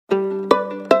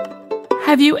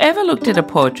Have you ever looked at a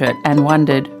portrait and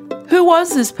wondered, who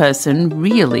was this person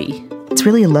really? It's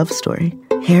really a love story.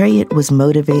 Harriet was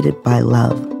motivated by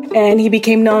love. And he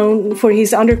became known for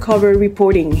his undercover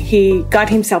reporting. He got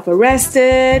himself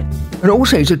arrested. And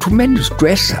also he's a tremendous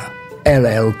dresser.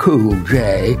 LL Cool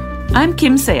J. I'm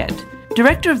Kim Sayed,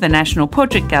 Director of the National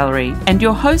Portrait Gallery and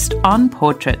your host on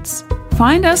Portraits.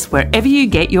 Find us wherever you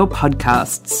get your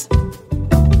podcasts.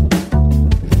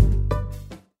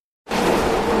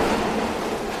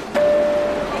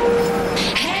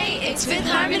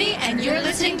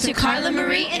 To Carla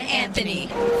Marie and Anthony.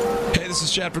 Hey, this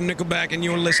is Chad from Nickelback, and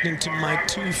you're listening to my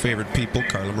two favorite people,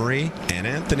 Carla Marie and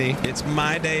Anthony. It's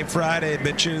My Day Friday,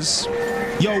 bitches.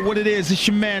 Yo, what it is, it's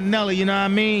your man Nelly, you know what I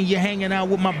mean? You're hanging out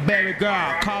with my baby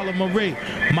girl, Carla Marie,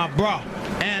 my bro,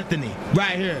 Anthony,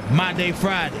 right here, My Day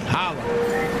Friday, holla.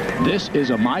 This is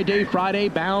a My Day Friday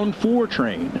bound 4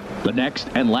 train. The next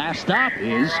and last stop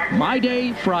is My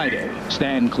Day Friday.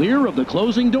 Stand clear of the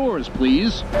closing doors,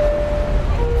 please.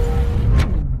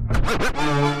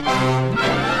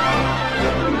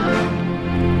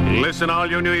 Listen, all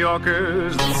you New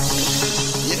Yorkers.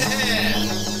 Yeah!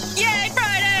 Yay,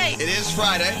 Friday! It is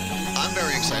Friday. I'm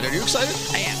very excited. Are you excited?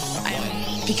 I am.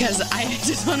 Because I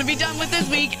just want to be done with this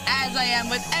week as I am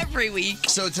with every week.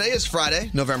 So today is Friday,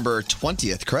 November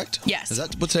 20th, correct? Yes. Is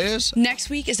that what today is? Next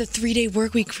week is a 3-day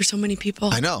work week for so many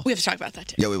people. I know. We have to talk about that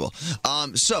too. Yeah, we will.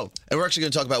 And we're actually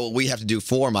going to talk about what we have to do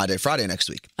for My Day Friday next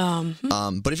week.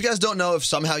 But if you guys don't know, if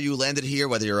somehow you landed here,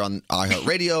 whether you're on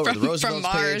iHeartRadio or the Roosevelt's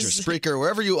page or Spreaker,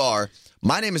 wherever you are,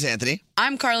 my name is Anthony.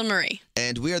 I'm Carla Marie.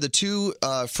 And we are the two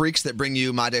freaks that bring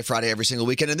you My Day Friday every single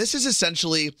weekend. And this is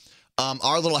essentially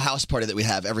our little house party that we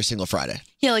have every single Friday.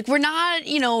 Yeah, like we're not,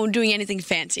 doing anything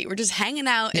fancy. We're just hanging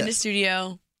out in the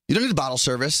studio. You don't need a bottle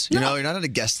service. You're not on a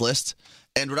guest list.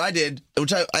 And what I did,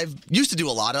 which I used to do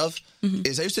a lot of,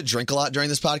 is I used to drink a lot during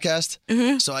this podcast.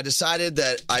 So I decided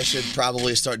that I should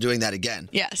probably start doing that again.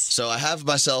 Yes. So I have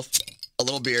myself a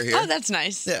little beer here. Oh, that's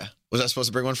nice. Yeah. Was I supposed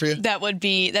to bring one for you?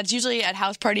 That's usually at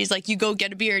house parties, like you go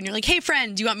get a beer and you're like, hey,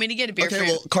 friend, do you want me to get a beer for you?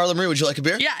 Okay, well, Carla Marie, would you like a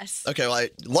beer? Yes. Okay, well,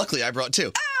 luckily I brought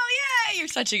 2. Oh, yeah, you're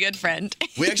such a good friend.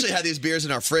 We actually had these beers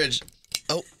in our fridge.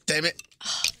 Oh, damn it.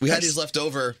 We had these left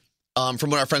over from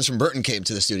when our friends from Burton came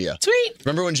to the studio. Sweet.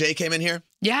 Remember when Jay came in here?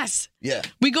 Yes. Yeah.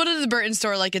 We go to the Burton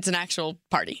store like it's an actual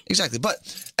party. Exactly. But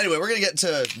anyway, we're going to get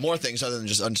to more things other than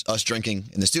just us drinking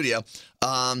in the studio.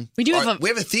 We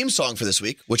have a theme song for this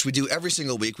week, which we do every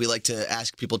single week. We like to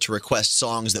ask people to request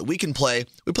songs that we can play.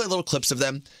 We play little clips of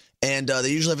them, and they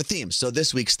usually have a theme. So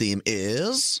this week's theme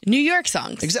is New York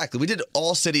songs. Exactly. We did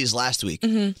all cities last week,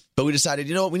 but we decided,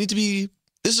 you know what, this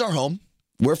is our home.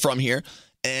 We're from here,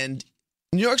 and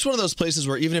New York's one of those places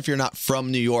where even if you're not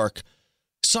from New York,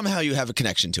 somehow you have a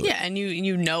connection to it. Yeah, and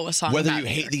you know a song. Whether you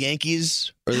hate the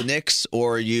Yankees or the Knicks,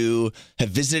 or you have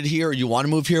visited here, or you want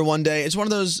to move here one day, it's one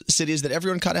of those cities that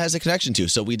everyone kind of has a connection to.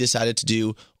 So we decided to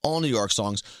do all New York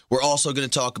songs. We're also going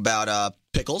to talk about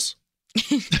pickles.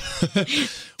 Which,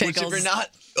 if you're not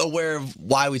aware of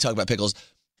why we talk about pickles,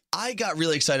 I got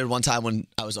really excited one time when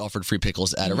I was offered free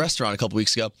pickles at a restaurant a couple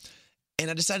weeks ago. And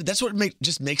I decided that's what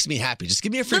just makes me happy. Just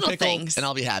give me a free pickle and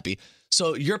I'll be happy.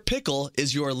 So your pickle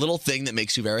is your little thing that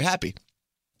makes you very happy.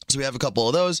 So we have a couple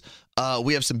of those.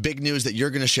 We have some big news that you're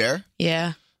going to share.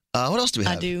 Yeah. What else do we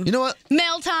have? I do. You know what?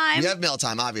 Mail time. We have mail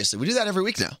time, obviously. We do that every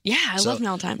week now. Yeah, I love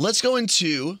mail time. Let's go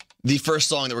into the first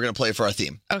song that we're going to play for our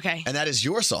theme. Okay. And that is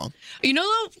your song.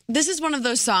 This is one of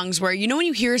those songs where, when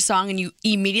you hear a song and you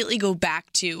immediately go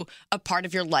back to a part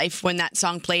of your life when that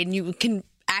song played and you can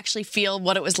actually feel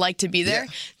what it was like to be there.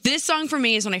 Yeah. This song for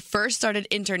me is when I first started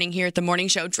interning here at the morning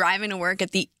show, driving to work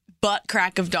at the butt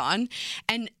crack of dawn.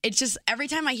 And it's just, every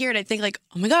time I hear it, I think like,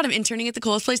 oh my God, I'm interning at the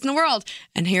coolest place in the world.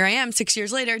 And here I am 6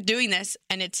 years later doing this.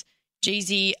 And it's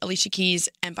Jay-Z, Alicia Keys,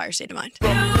 Empire State of Mind.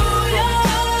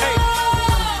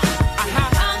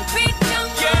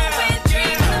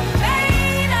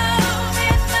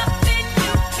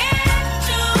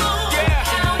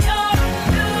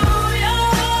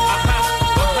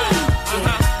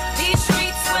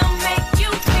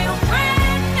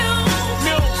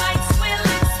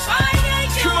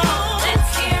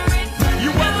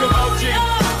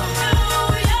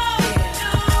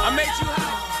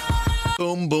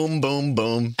 Boom, boom, boom,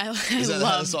 boom. I love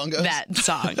how the song goes? That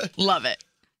song. Love it.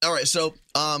 All right. So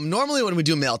normally when we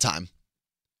do mail time,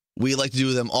 we like to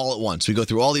do them all at once. We go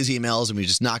through all these emails and we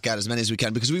just knock out as many as we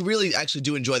can because we really actually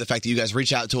do enjoy the fact that you guys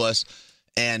reach out to us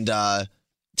and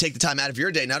take the time out of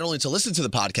your day, not only to listen to the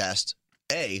podcast,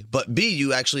 A, but B,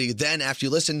 you actually then after you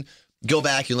listen, go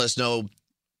back and let us know,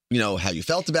 how you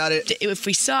felt about it. If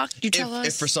we sucked, you tell us.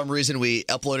 If for some reason we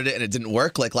uploaded it and it didn't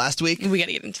work like last week. We got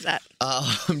to get into that.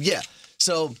 Yeah.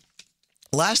 So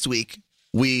last week,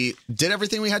 we did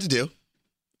everything we had to do.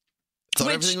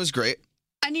 Thought everything was great.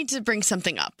 I need to bring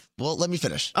something up. Well, let me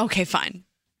finish. Okay, fine.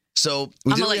 So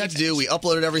we did what we had to do. We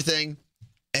uploaded everything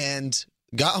and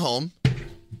got home.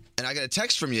 And I got a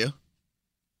text from you.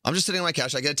 I'm just sitting on my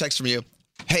couch. I get a text from you.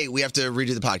 Hey, we have to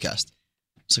redo the podcast.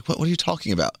 It's like, what are you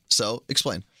talking about? So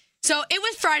explain. So it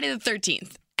was Friday the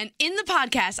 13th. And in the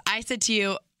podcast, I said to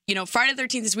you, Friday the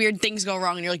 13th is weird. Things go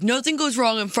wrong. And you're like, nothing goes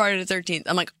wrong on Friday the 13th.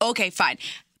 I'm like, okay, fine.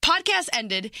 Podcast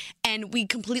ended and we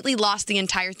completely lost the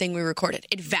entire thing we recorded.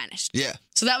 It vanished. Yeah.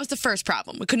 So that was the first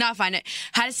problem. We could not find it.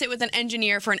 Had to sit with an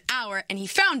engineer for an hour and he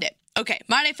found it. Okay,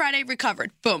 My Day Friday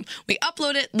recovered. Boom. We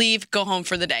upload it, leave, go home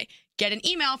for the day. Get an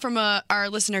email from our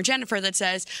listener, Jennifer, that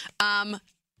says,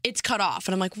 it's cut off.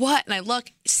 And I'm like, what? And I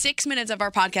look, 6 minutes of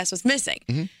our podcast was missing.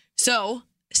 Mm-hmm. So,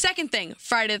 second thing,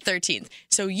 Friday the 13th.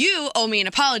 So you owe me an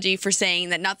apology for saying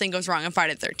that nothing goes wrong on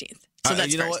Friday the 13th. So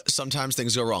that's you know what? Sometimes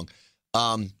things go wrong.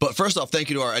 But first off, thank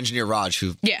you to our engineer, Raj,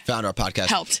 who found our podcast.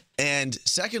 Helped. And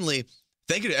secondly,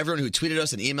 thank you to everyone who tweeted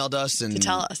us and emailed us and to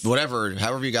tell us. Whatever,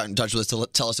 however you got in touch with us to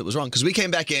tell us it was wrong. Because we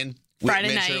came back in, we Friday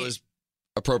made sure it was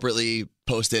appropriately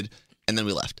posted, and then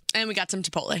we left. And we got some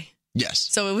Chipotle. Yes.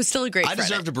 So it was still a great Friday. I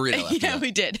deserved a burrito after that.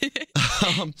 We did.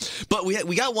 But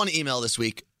we got one email this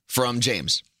week from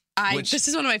James. This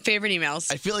is one of my favorite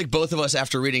emails. I feel like both of us,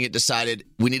 after reading it, decided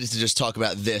we needed to just talk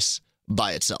about this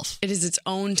by itself. It is its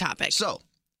own topic. So,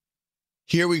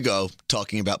 here we go,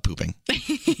 talking about pooping.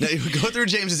 Now, you go through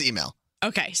James's email.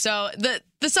 Okay, so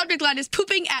the subject line is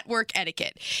pooping at work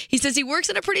etiquette. He says he works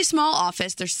in a pretty small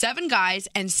office. There's 7 guys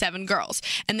and 7 girls,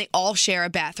 and they all share a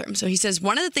bathroom. So he says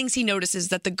one of the things he notices is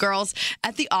that the girls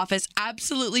at the office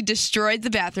absolutely destroyed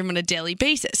the bathroom on a daily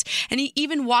basis. And he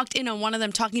even walked in on one of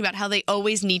them talking about how they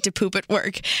always need to poop at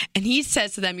work. And he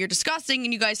says to them, you're disgusting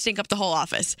and you guys stink up the whole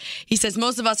office. He says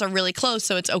most of us are really close,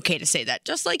 so it's okay to say that,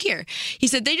 just like here. He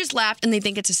said they just laughed and they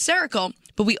think it's hysterical,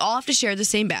 but we all have to share the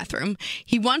same bathroom.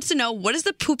 He wants to know, what is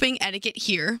the pooping etiquette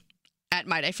here at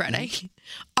My Day Friday? Mm-hmm.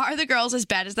 Are the girls as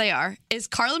bad as they are? Is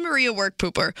Carla Marie a work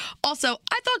pooper? Also,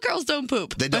 I thought girls don't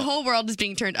poop. They don't. The whole world is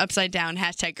being turned upside down.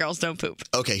 # girls don't poop.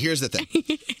 Okay, here's the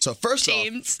thing. So first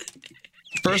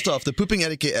off, the pooping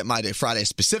etiquette at My Day Friday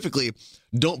specifically,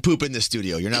 don't poop in the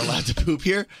studio. You're not allowed to poop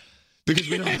here. Because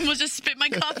we don't. We'll just spit my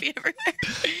coffee everywhere.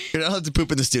 You're not allowed to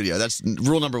poop in the studio. That's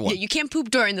rule number 1. Yeah, you can't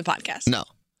poop during the podcast. No.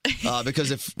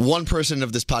 Because if one person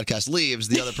of this podcast leaves,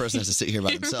 the other person has to sit here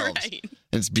by themselves. Right.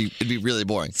 And it'd be really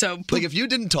boring. So, like, if you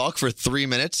didn't talk for 3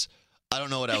 minutes, I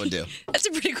don't know what I would do. That's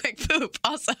a pretty quick poop,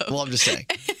 also. Well, I'm just saying.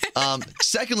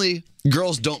 Secondly,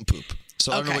 girls don't poop.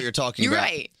 So I don't know what you're talking about. You're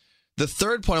right. The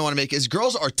third point I want to make is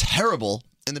girls are terrible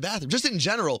in the bathroom. Just in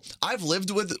general, I've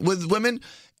lived with women,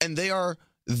 and they are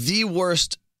the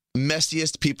worst,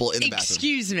 messiest people in the bathroom.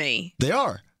 Excuse me. They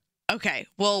are. Okay.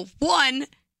 Well, one,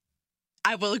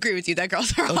 I will agree with you that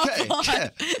girls are awful. Yeah.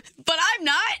 But I'm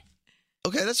not.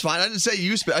 Okay, that's fine. I didn't say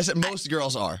you. I said most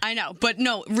girls are. I know. But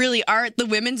no, really, the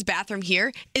women's bathroom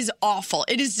here is awful.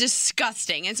 It is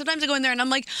disgusting. And sometimes I go in there and I'm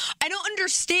like, I don't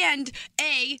understand,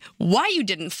 A, why you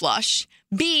didn't flush.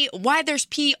 B, why there's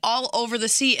pee all over the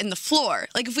seat and the floor.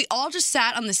 Like, if we all just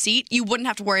sat on the seat, you wouldn't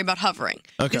have to worry about hovering.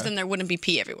 Okay. Because then there wouldn't be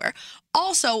pee everywhere.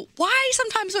 Also, why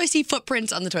sometimes do I see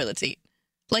footprints on the toilet seat?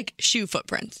 Like, shoe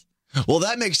footprints. Well,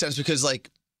 that makes sense because, like,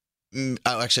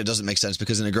 actually, it doesn't make sense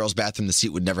because in a girl's bathroom, the seat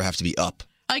would never have to be up.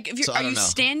 Like, if are you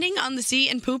standing on the seat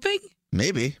and pooping?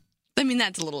 Maybe. I mean,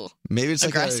 that's a little it's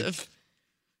aggressive.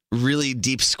 Like a really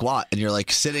deep squat, and you're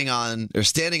like standing on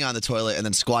the toilet and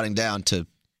then squatting down to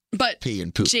pee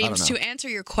and poop. James, to answer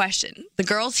your question, the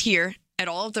girls here at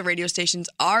all of the radio stations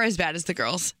are as bad as the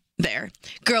girls there.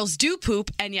 Girls do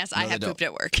poop, and yes, I have pooped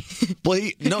at work. Well,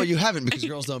 no, you haven't because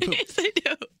girls don't poop. Yes, I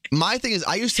do. My thing is,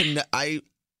 I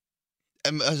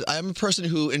am a person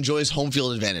who enjoys home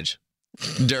field advantage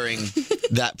during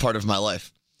that part of my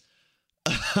life.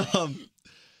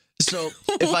 So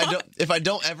if I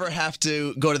don't ever have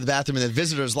to go to the bathroom in the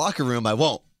visitor's locker room, I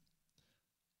won't.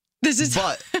 This is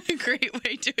a great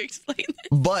way to explain this.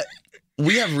 But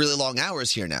we have really long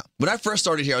hours here now. When I first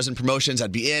started here, I was in promotions.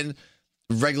 I'd be in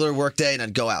regular work day and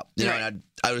I'd go out. You know, and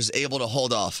I was able to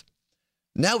hold off.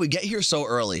 Now we get here so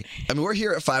early. I mean, we're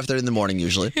here at 5:30 in the morning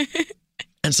usually.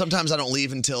 And sometimes I don't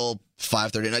leave until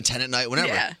 5:30 at night, 10 at night,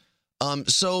 whenever. Yeah.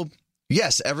 So,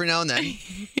 yes, every now and then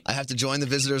I have to join the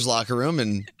visitor's locker room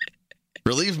and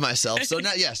relieve myself. So,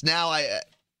 now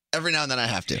every now and then I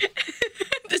have to.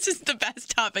 This is the best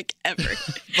topic ever.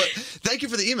 But thank you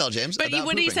for the email, James. But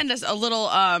when you send us a little,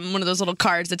 one of those little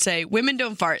cards that say, women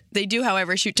don't fart. They do,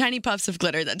 however, shoot tiny puffs of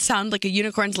glitter that sound like a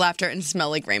unicorn's laughter and smell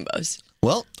like rainbows.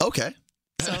 Well, okay.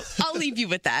 So I'll leave you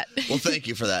with that. Well, thank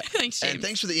you for that. Thanks, James. And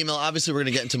thanks for the email. Obviously, we're going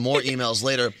to get into more emails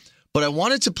later. But I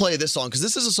wanted to play this song because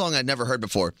this is a song I'd never heard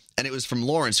before. And it was from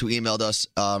Lawrence, who emailed us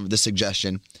this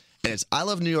suggestion. And it's I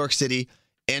Love New York City,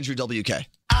 Andrew WK.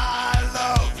 I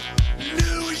love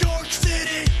New York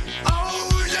City.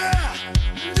 Oh, yeah.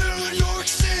 New York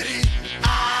City.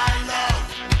 I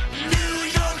love New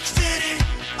York City.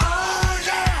 Oh,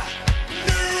 yeah.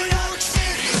 New York City.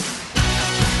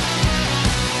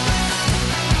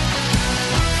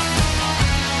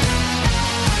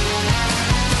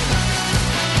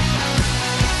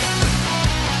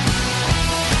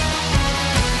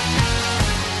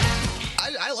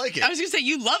 I like it. I was going to say,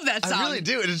 you love that song. I really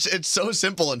do. It's so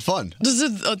simple and fun. This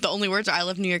is the only words are I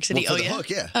love New York City. Well, for oh, the yeah. hook,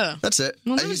 yeah. Oh. That's it.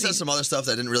 Well, And he said some other stuff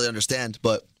that I didn't really understand,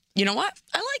 but you know what?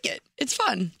 I like it. It's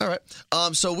fun. all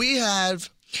right. So we have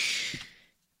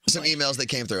some emails that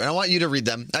came through, and I want you to read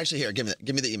them. Actually, here, give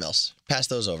me the emails. Pass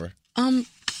those over.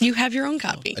 You have your own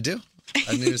copy. I do.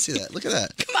 I didn't even see that. Look at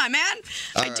that. Come on, man.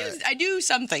 I do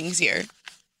some things here.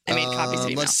 I made copies of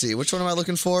email. Let's see. Which one am I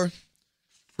looking for?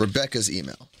 Rebecca's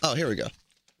email. Oh, here we go.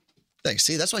 Thanks.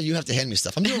 See, that's why you have to hand me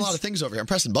stuff. I'm doing a lot of things over here. I'm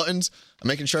pressing buttons. I'm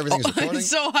making sure everything's recording.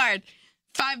 It's so hard.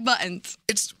 5 buttons.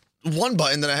 It's one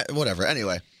button that whatever.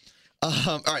 Anyway.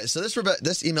 All right. So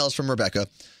this email is from Rebecca.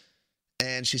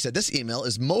 And she said, this email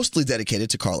is mostly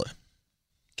dedicated to Carla.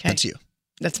 Okay. That's you.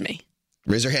 That's me.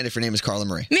 Raise your hand if your name is Carla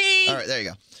Marie. Me. All right. There you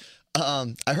go.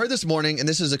 I heard this morning, and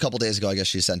this is a couple days ago, I guess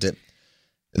she sent it,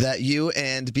 that you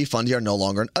and Be Fundy are no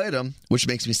longer an item, which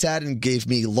makes me sad and gave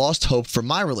me lost hope for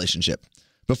my relationship.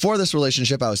 Before this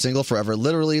relationship, I was single forever.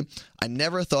 Literally, I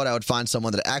never thought I would find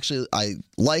someone that actually I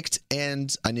liked,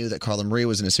 and I knew that Carla Marie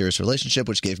was in a serious relationship,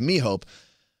 which gave me hope.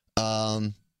 So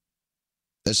I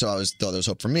thought there was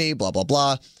hope for me, blah, blah,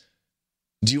 blah.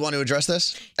 Do you want to address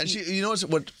this? And you know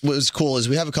what was cool is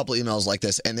we have a couple emails like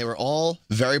this, and they were all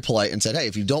very polite and said, hey,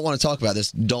 if you don't want to talk about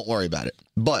this, don't worry about it.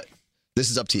 But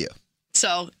this is up to you.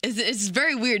 So it's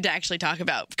very weird to actually talk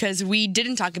about because we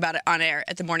didn't talk about it on air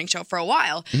at the morning show for a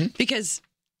while because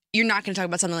you're not going to talk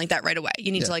about something like that right away.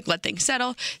 You need to let things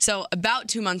settle. So about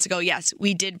 2 months ago, yes,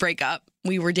 we did break up.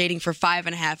 We were dating for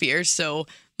 5.5 years. So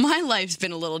my life's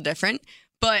been a little different,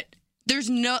 but there's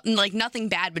nothing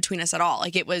bad between us at all.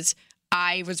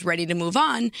 I was ready to move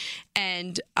on.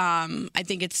 And I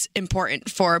think it's important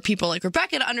for people like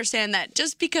Rebecca to understand that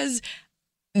just because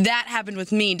that happened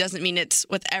with me doesn't mean it's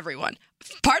with everyone.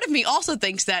 Part of me also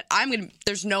thinks that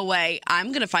there's no way I'm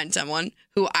going to find someone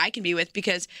who I can be with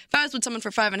because if I was with someone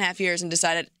for 5.5 years and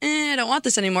decided, I don't want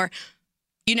this anymore,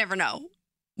 you never know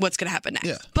what's going to happen next.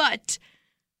 Yeah. But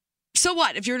so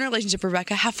what? If you're in a relationship,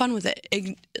 Rebecca, have fun with it.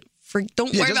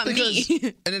 Don't worry about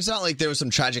me. And it's not like there was some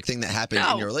tragic thing that happened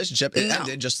in your relationship. It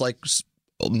ended just like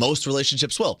most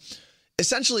relationships will.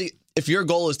 Essentially, if your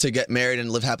goal is to get married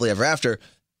and live happily ever after,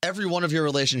 every one of your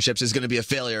relationships is going to be a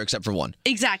failure except for one.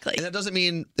 Exactly. And that doesn't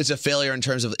mean it's a failure in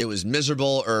terms of it was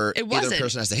miserable or either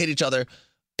person has to hate each other.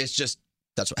 It's just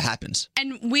that's what happens.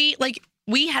 And we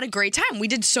had a great time. We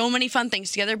did so many fun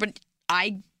things together, but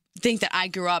I think that I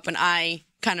grew up and I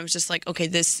kind of was just like, okay,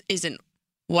 this isn't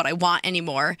what I want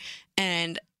anymore.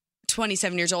 And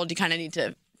 27 years old, you kind of need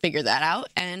to figure that out.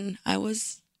 And that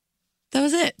was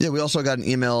it. Yeah, we also got an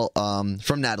email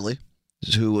from Natalie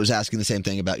who was asking the same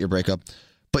thing about your breakup.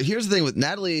 But here's the thing with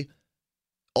Natalie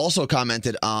also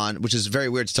commented on, which is very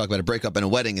weird to talk about a breakup and a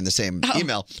wedding in the same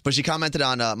email, but she commented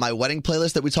on my wedding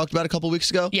playlist that we talked about a couple weeks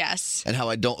ago. Yes. And how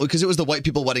I don't, because it was the white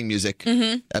people wedding music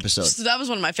episode. So that was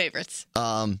one of my favorites.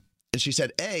 And she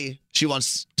said, A, she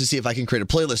wants to see if I can create a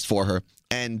playlist for her,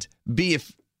 and B,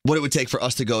 what it would take for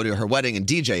us to go to her wedding and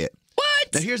DJ it.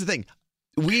 What? Now, here's the thing.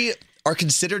 We are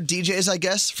considered DJs, I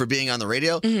guess, for being on the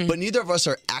radio, but neither of us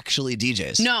are actually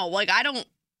DJs. No,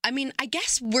 I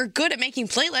guess we're good at making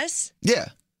playlists. Yeah.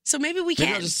 So maybe we can.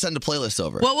 Maybe I'll just send a playlist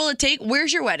over. What will it take?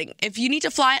 Where's your wedding? If you need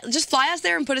to fly, just fly us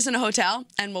there and put us in a hotel,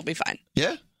 and we'll be fine.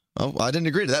 Yeah? Oh, I didn't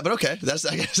agree to that, but okay. I guess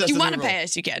that's if you want to pay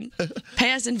us, you can.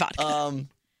 Pay us in vodka.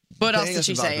 What else did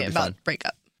she say about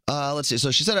breakup? Let's see.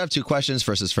 So she said I have 2 questions.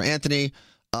 First is for Anthony.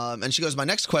 And she goes, my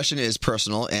next question is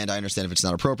personal, and I understand if it's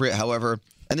not appropriate. However,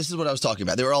 and this is what I was talking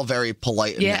about. They were all very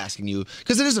polite in asking you,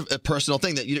 because it is a personal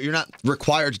thing that you're not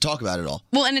required to talk about at all.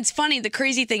 Well, and it's funny. The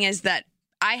crazy thing is that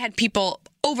I had people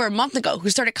over a month ago who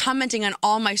started commenting on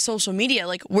all my social media,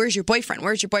 like, where's your boyfriend?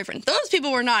 Where's your boyfriend? Those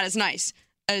people were not as nice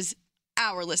as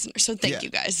our listeners. So thank you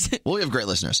guys. Well, we have great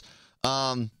listeners.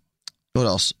 What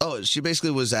else? Oh, she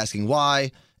basically was asking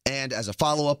why. And as a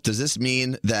follow-up, does this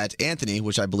mean that Anthony,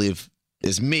 which I believe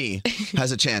is me,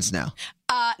 has a chance now?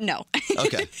 No.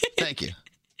 Okay. Thank you.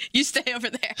 You stay over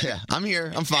there. Yeah, I'm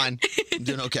here. I'm fine. I'm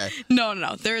doing okay.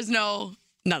 No. There is none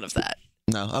of that.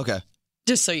 No? Okay.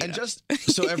 Just so you know. And just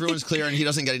so everyone's clear and he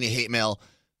doesn't get any hate mail,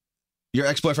 your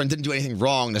ex-boyfriend didn't do anything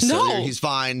wrong necessarily. No. He's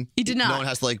fine. He did not. No one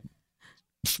has to like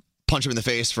punch him in the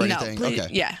face for anything. No, please,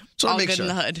 okay. yeah. So all make good sure.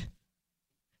 in the hood.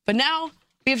 But now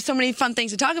we have so many fun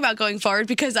things to talk about going forward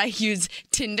because I use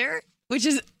Tinder, which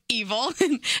is evil,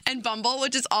 and Bumble,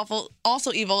 which is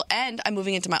also evil, and I'm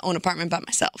moving into my own apartment by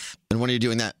myself. And when are you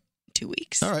doing that? 2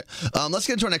 weeks. All right. Let's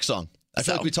get into our next song. I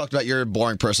feel So- like we talked about your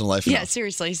boring personal life. Yeah, enough.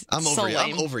 seriously. I'm over so you.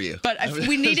 lame. I'm over you. But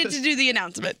we needed to do the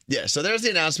announcement. Yeah, so there's the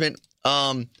announcement.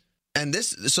 And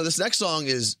this next song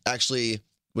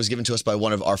was given to us by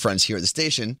one of our friends here at the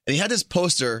station. And he had this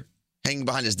poster hanging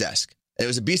behind his desk. It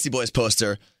was a Beastie Boys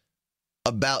poster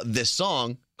about this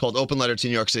song called Open Letter to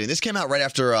New York City. This came out right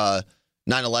after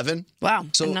 9/11. Wow,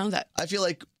 So I didn't know that. I feel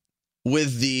like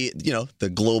with the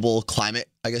global climate,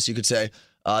 I guess you could say,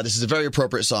 this is a very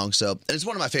appropriate song. So, and it's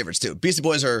one of my favorites too. Beastie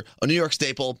Boys are a New York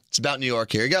staple. It's about New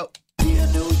York. Here you go. Dear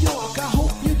New York, I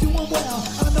hope you're doing well.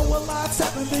 I know a lot's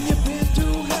happened and you've been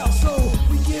through hell. So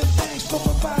we give thanks for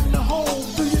providing a home.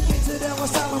 Through your gates at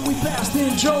Ellis Island, we passed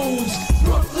in Jones.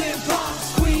 Brooklyn,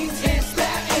 Bronx, Queens, and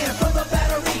Staten. From the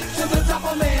Battery to the top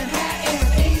of Manhattan.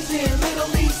 Asian,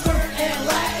 Middle Eastern, and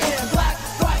Latin. Black,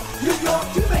 white, New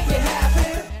York, you make it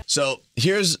happen. So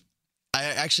I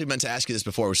actually meant to ask you this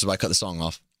before, which is why I cut the song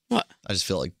off. What? I just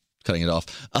feel like cutting it off.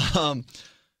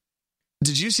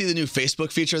 Did you see the new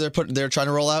Facebook feature they're trying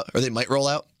to roll out, or they might roll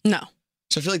out? No.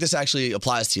 So I feel like this actually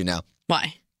applies to you now.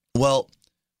 Why? Well,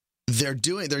 they're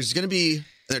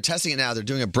testing it now. They're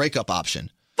doing a breakup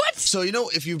option. What? So,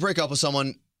 if you break up with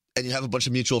someone and you have a bunch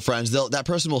of mutual friends, that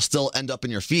person will still end up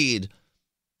in your feed.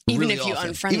 Even really if you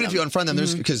often. unfriend them. Even if you unfriend them,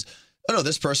 there's because,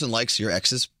 this person likes your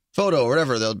ex's photo or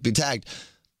whatever, they'll be tagged.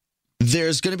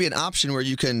 There's going to be an option where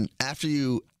you can, after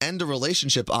you end a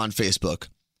relationship on Facebook,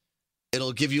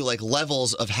 it'll give you like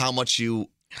levels of how much you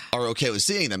are okay with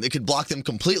seeing them. It could block them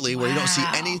completely where you don't see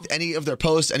any of their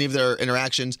posts, any of their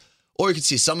interactions, or you can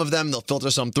see some of them. They'll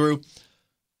filter some through.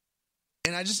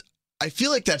 And I feel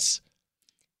like that's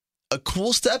a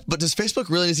cool step, but does Facebook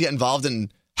really need to get involved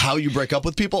in how you break up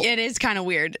with people? It is kind of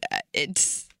weird.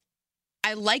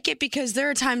 I like it because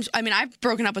there are times, I've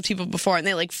broken up with people before and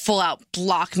they like full out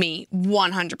block me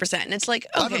 100%. And it's like,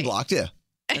 okay. I've been blocked, yeah.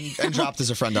 And dropped as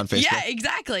a friend on Facebook. Yeah,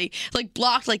 exactly. Like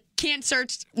blocked, like can't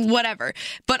search, whatever.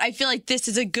 But I feel like this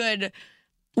is a good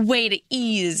way to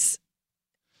ease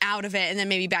out of it and then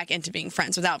maybe back into being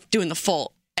friends without doing the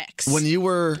full X. When you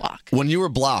were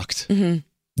blocked,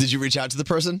 did you reach out to the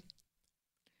person?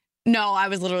 No, I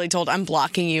was literally told I'm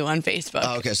blocking you on Facebook.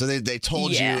 Oh, okay. So they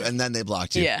told you and then they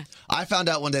blocked you. Yeah. I found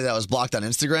out one day that I was blocked on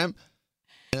Instagram.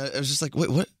 And it was just like, wait,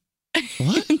 what?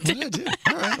 What? What did I do?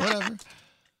 All right, whatever.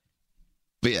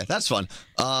 But yeah, that's fun.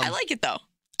 I like it though.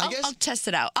 I'll test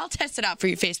it out. I'll test it out for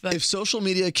you, Facebook. If social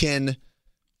media can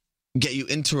get you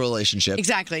into a relationship.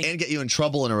 Exactly. And get you in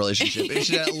trouble in a relationship, it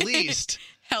should at least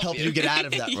help you get out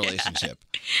of that relationship.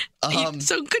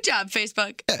 So good job,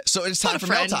 Facebook. Yeah, so it's time for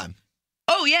mail time.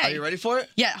 Oh, yeah. Are you ready for it?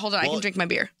 Yeah, hold on. I can drink my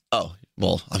beer. Oh,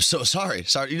 well, I'm so sorry.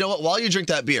 Sorry. You know what? While you drink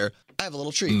that beer, I have a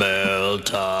little treat. Mail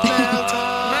time. Mail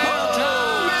time. Mail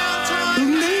time. Mail time. The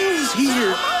mail's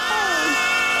here.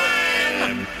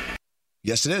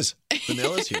 Yes, it is. The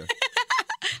mail is here.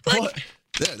 Like,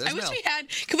 there's I wish mail. we had.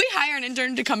 Could we hire an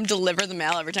intern to come deliver the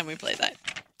mail every time we play that?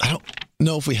 I don't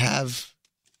know if we have.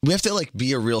 We have to like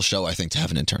be a real show, I think, to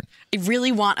have an intern. I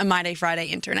really want a My Day Friday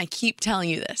intern. I keep telling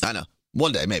you this. I know.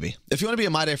 One day, maybe. If you want to be a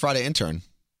My Day Friday intern,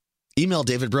 email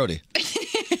David Brody.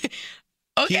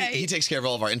 Okay. He takes care of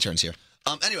all of our interns here.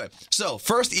 Anyway, so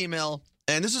first email,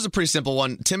 and this is a pretty simple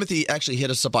one. Timothy actually hit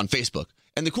us up on Facebook.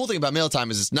 And the cool thing about Mail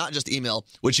Time is it's not just email,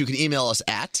 which you can email us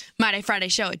at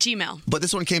MyDayFridayShow@gmail. But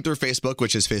this one came through Facebook,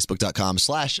 which is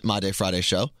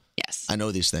facebook.com/MyDayFridayShow. Yes. I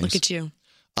know these things. Look at you.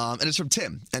 And it's from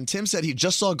Tim. And Tim said he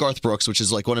just saw Garth Brooks, which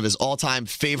is like one of his all-time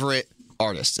favorite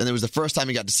artists. And it was the first time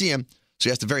he got to see him. So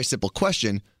he asked a very simple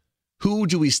question. Who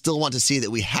do we still want to see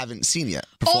that we haven't seen yet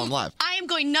perform live? I am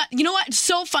going nuts. You know what? It's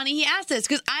so funny he asked this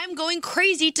because I am going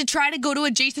crazy to try to go to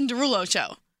a Jason Derulo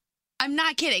show. I'm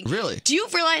not kidding. Really? Do you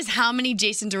realize how many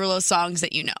Jason Derulo songs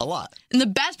that you know? A lot. And the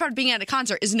best part of being at a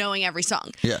concert is knowing every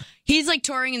song. Yeah. He's like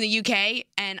touring in the UK,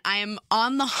 and I am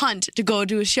on the hunt to go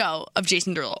to a show of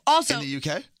Jason Derulo. Also, in the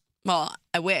UK? Well,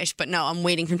 I wish, but no, I'm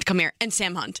waiting for him to come here. And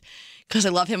Sam Hunt, because I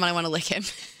love him and I want to lick him.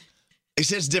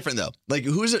 It's different though. Like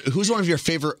who's one of your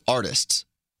favorite artists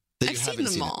that you I've haven't seen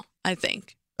them seen? all, I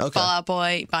think. Okay. Fall Out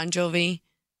Boy, Bon Jovi.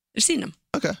 I've seen them.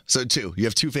 Okay. So two. You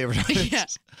have two favorite artists. Yeah.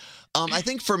 I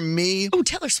think for me. Oh,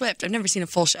 Taylor Swift. I've never seen a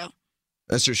full show.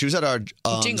 That's true. She was at our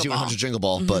Jingle Ball. Z100 Jingle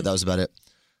Ball, but that was about it.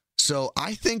 So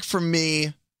I think for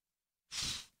me,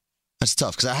 That's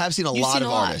tough because I have seen a You've lot seen of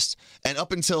a lot. artists. And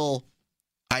up until,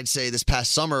 I'd say this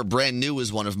past summer, Brand New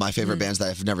was one of my favorite bands that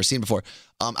I've never seen before.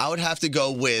 I would have to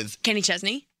go with... Kenny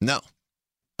Chesney? No.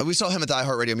 We saw him at the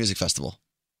iHeartRadio Music Festival.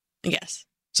 Yes.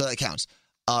 So that counts.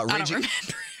 I don't remember.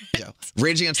 Yeah.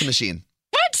 Rage Against the Machine.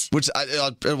 What? Which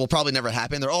it will probably never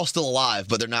happen. They're all still alive,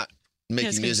 but they're not I was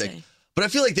making gonna music. say. But I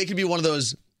feel like they could be one of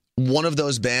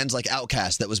those bands like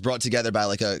Outkast that was brought together by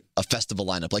like a festival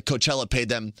lineup. Like Coachella paid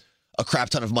them a crap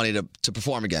ton of money to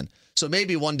perform again. So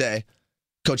maybe one day,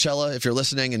 Coachella, if you're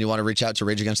listening and you want to reach out to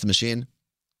Rage Against the Machine,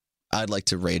 I'd like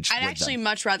to rage I'd with actually them.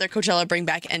 much rather Coachella bring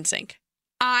back NSYNC.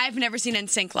 I've never seen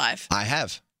NSYNC live. I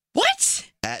have. What?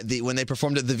 When they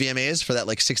performed at the VMAs for that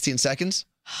like 16 seconds,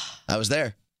 I was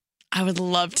there. I would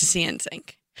love to see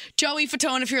NSYNC. Joey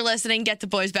Fatone, if you're listening, get the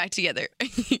boys back together.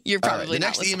 You're All right, probably the not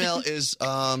next listening. email is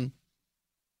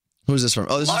who's this from?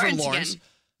 Oh, this is from Lawrence Lawrence. again.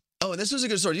 Oh, and this was a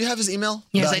good story. Do you have his email?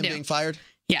 Yes, about I him do. being fired?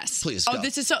 Yes. Please, Oh, go.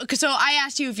 this is so I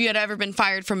asked you if you had ever been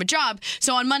fired from a job.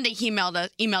 So on Monday, he emailed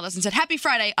us and said, "Happy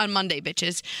Friday on Monday,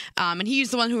 bitches." And he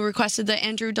was the one who requested the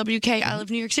Andrew WK I Love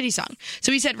New York City song.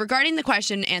 So he said, regarding the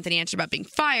question Anthony answered about being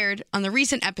fired on the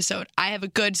recent episode, I have a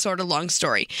good sort of long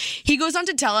story. He goes on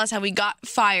to tell us how he got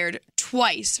fired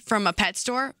twice from a pet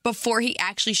store before he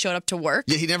actually showed up to work.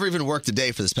 Yeah, he never even worked a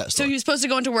day for this pet store. So he was supposed to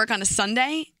go into work on a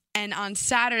Sunday, and on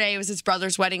Saturday it was his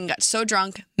brother's wedding, got so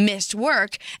drunk, missed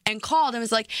work, and called and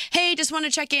was like, "Hey, just want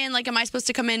to check in, like, am I supposed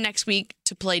to come in next week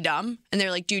to play dumb?" And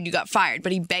they're like, "Dude, you got fired."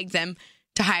 But he begged them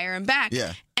to hire him back.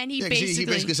 Yeah. And he 'cause basically... he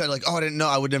basically said like, "Oh, I didn't know.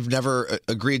 I would have never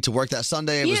agreed to work that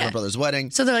Sunday. It was Yeah. my brother's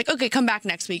wedding." So they're like, "Okay, come back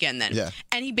next weekend then." Yeah.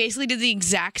 And he basically did the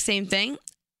exact same thing,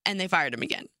 and they fired him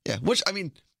again. Yeah, which I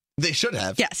mean, they should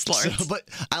have. Yes, Lawrence. So, but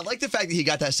I like the fact that he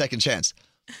got that second chance.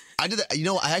 I did that. You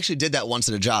know, I actually did that once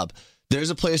at a job. There's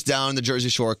a place down the Jersey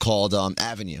Shore called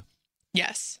Avenue,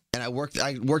 Yes. and I worked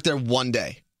there one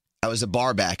day. I was a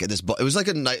bar back at this. It was like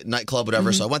a nightclub,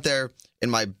 whatever. So I went there in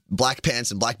my black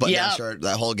pants and black button-down Yep. shirt,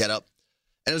 that whole getup,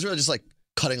 and it was really just like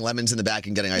cutting lemons in the back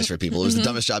and getting ice for people. It was the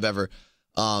dumbest job ever.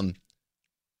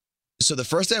 So the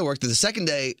first day I worked, the second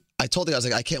day I told the guy, I was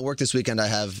like, "I can't work this weekend. I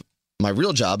have my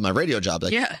real job, my radio job.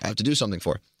 Like, Yeah. I have to do something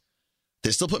for."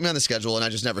 They still put me on the schedule, and I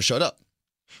just never showed up.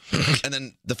 And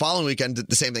then the following weekend,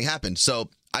 the same thing happened. So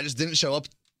I just didn't show up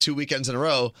 2 weekends in a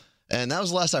row, and that was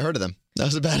the last I heard of them. That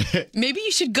was about it. Maybe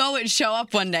you should go and show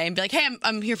up one day and be like, "Hey,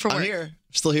 I'm here for work." I'm here,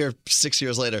 still here 6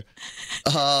 years later.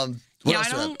 What Yeah, else I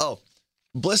do I have? don't- Oh,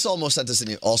 Bliss also sent us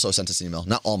an email.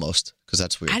 Not almost, because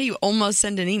that's weird. How do you almost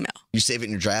send an email? You save it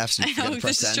in your drafts. And you I know, forget to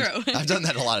press this is send. true. I've done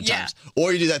that a lot of Yeah. times.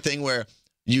 Or you do that thing where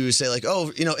you say like, "Oh,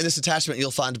 in this attachment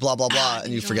you'll find blah blah blah,"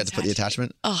 and you forget to put the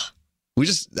attachment. Oh,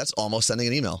 That's almost sending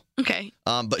an email. okay.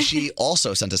 But she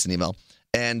also sent us an email,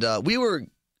 and we were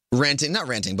not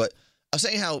ranting, but I was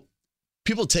saying how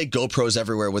people take GoPros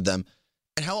everywhere with them,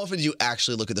 and how often do you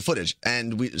actually look at the footage?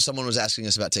 And someone was asking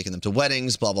us about taking them to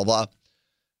weddings, blah blah blah.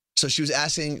 So she was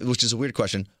asking, which is a weird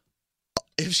question,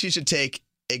 if she should take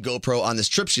a GoPro on this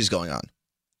trip she's going on.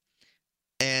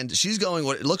 And she's going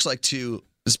what it looks like to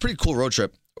this pretty cool road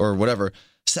trip or whatever,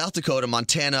 South Dakota,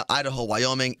 Montana, Idaho,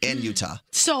 Wyoming, and Utah,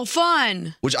 So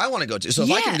fun. which I want to go to. So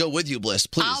if I Yeah. can go with you, Bliss,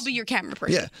 please. I'll be your camera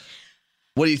person. Yeah.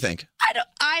 What do you think?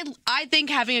 I think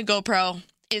having a GoPro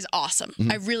is awesome.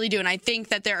 Mm-hmm. I really do. And I think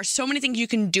that there are so many things you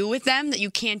can do with them that you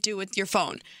can't do with your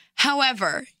phone.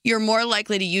 However, you're more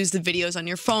likely to use the videos on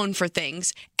your phone for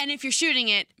things. And if you're shooting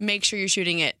it, make sure you're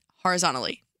shooting it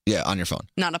horizontally, Yeah, on your phone.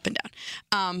 not up and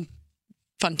down.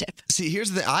 Fun tip. See,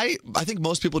 here's the thing. I think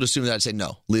most people would assume that I'd say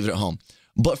no, leave it at home.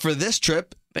 But for this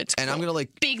trip, But and I'm going to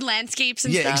like, big landscapes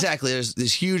and yeah, stuff. exactly. There's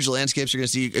these huge landscapes you're going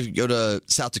to see. If you go to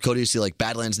South Dakota, you see like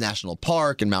Badlands National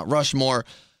Park and Mount Rushmore.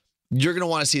 You're going to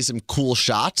want to see some cool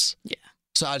shots. Yeah.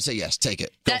 So I'd say yes, take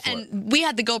it. Go for it. And we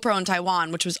had the GoPro in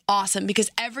Taiwan, which was awesome because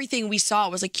everything we saw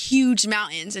was like huge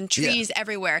mountains and trees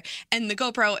everywhere. And the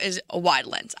GoPro is a wide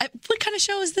lens. What kind of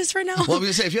show is this right now? Well, I'm going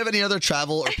to say, if you have any other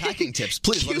travel or packing tips,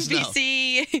 please let us know.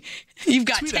 QVC. You've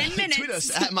got Tweet 10 us- minutes. Tweet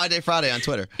us at My Day Friday on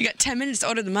Twitter. You got 10 minutes to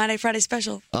order the My Day Friday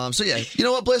special. So yeah, you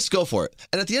know what, Bliss? Go for it.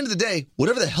 And at the end of the day,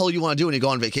 whatever the hell you want to do when you go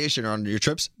on vacation or on your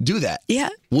trips, do that. Yeah.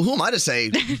 Well, who am I to say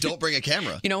don't bring a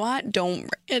camera? You know what? Don't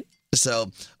bring it.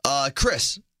 So,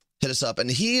 Chris hit us up, and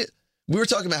we were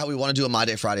talking about how we want to do a My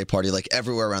Day Friday party like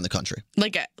everywhere around the country.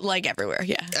 Like everywhere.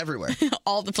 Yeah. Everywhere.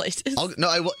 All the places. I'll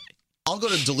go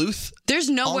to Duluth. There's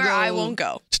nowhere I'll I won't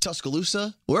go. To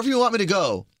Tuscaloosa. Wherever you want me to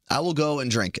go, I will go and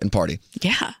drink and party.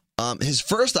 Yeah. His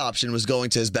first option was going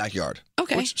to his backyard.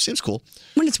 Okay. Which seems cool.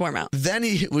 When it's warm out. Then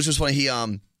which was funny, he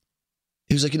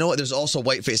was like, you know what, there's also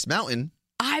Whiteface Mountain.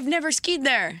 I've never skied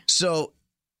there. So,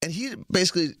 and he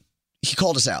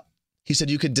called us out. he said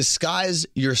you could disguise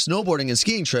your snowboarding and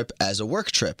skiing trip as a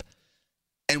work trip.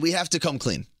 And we have to come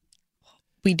clean.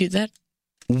 We do that?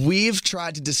 We've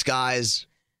tried to disguise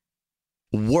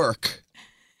work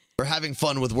or having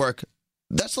fun with work.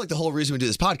 That's like the whole reason we do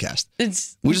this podcast.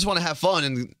 We just want to have fun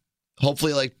and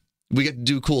hopefully like we get to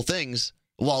do cool things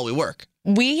while we work.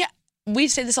 We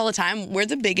say this all the time. We're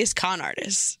the biggest con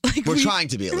artists. Like we're trying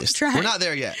to be, at least. We're not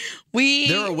there yet.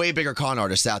 There are way bigger con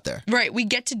artists out there. Right. We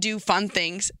get to do fun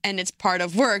things and it's part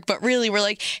of work, but really we're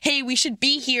like, hey, we should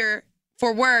be here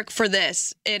for work for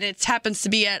this. And it happens to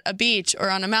be at a beach or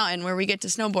on a mountain where we get to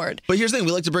snowboard. But here's the thing.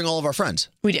 We like to bring all of our friends.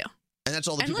 We do. And that's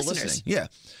all the And people listeners. listening. Yeah.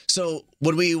 So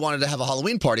when we wanted to have a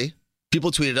Halloween party,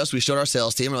 people tweeted us. We showed our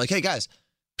sales team. We're like, hey, guys,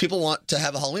 people want to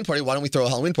have a Halloween party. Why don't we throw a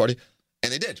Halloween party?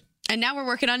 And they did. And now we're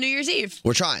working on New Year's Eve.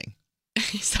 We're trying.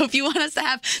 So if you want us to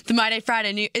have the My Day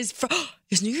Friday, is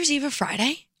New Year's Eve a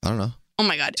Friday? I don't know. Oh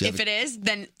my God. If it is,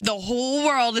 then the whole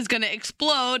world is going to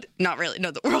explode. Not really.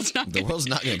 No, the world's not. The world's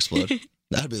not going to explode.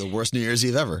 That would be the worst New Year's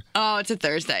Eve ever. Oh, it's a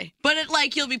Thursday. But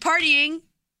you'll be partying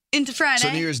into Friday.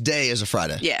 So New Year's Day is a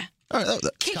Friday. Yeah. All right.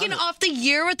 Kicking off the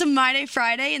year with the My Day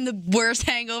Friday and the worst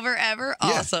hangover ever.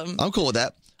 Awesome. Yeah, I'm cool with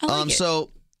that. I like it.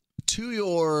 So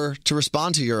to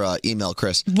respond to your email,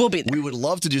 Chris, we'll be there. We would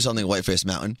love to do something at Whiteface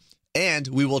Mountain, and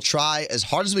we will try as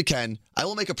hard as we can. I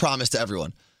will make a promise to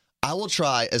everyone. I will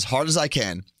try as hard as I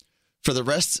can for the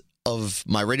rest of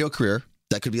my radio career.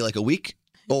 That could be like a week,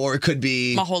 or it could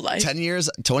be my whole life. 10 years,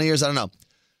 20 years, I don't know,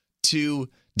 to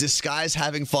disguise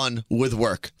having fun with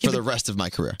work for the rest of my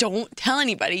career. Don't tell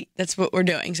anybody that's what we're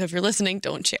doing. So if you're listening,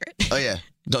 don't share it. Oh, yeah.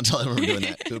 Don't tell anyone we're doing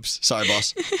that. Oops. Sorry,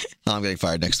 boss. I'm getting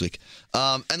fired next week.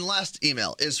 And the last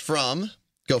email is from,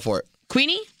 go for it.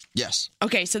 Queenie? Yes.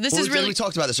 Okay, so this is really... We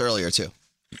talked about this earlier, too.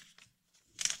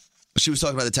 She was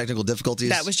talking about the technical difficulties.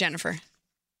 That was Jennifer.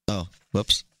 Oh,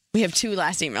 whoops. We have 2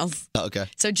 last emails. Oh, okay.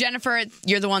 So Jennifer,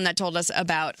 you're the one that told us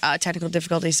about technical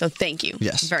difficulties, so thank you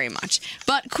very much.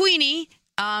 But Queenie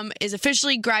is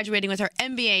officially graduating with her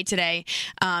MBA today,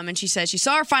 and she says she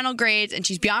saw her final grades and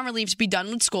she's beyond relieved to be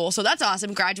done with school. So that's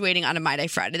awesome, graduating on a My Day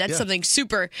Friday. That's something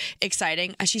super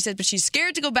exciting. She said, but she's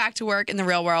scared to go back to work in the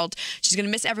real world. She's going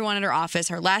to miss everyone at her office.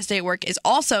 Her last day at work is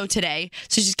also today,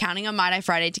 so she's counting on My Day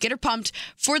Friday to get her pumped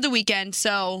for the weekend.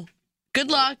 So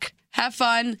good luck. Have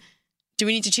fun. Do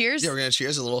we need to cheers? Yeah, we're going to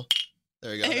cheers a little.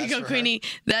 There you go. There you go, Queenie.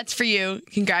 That's for you.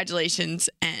 Congratulations.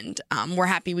 And we're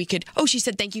happy we could. Oh, she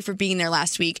said thank you for being there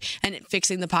last week and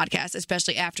fixing the podcast,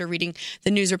 especially after reading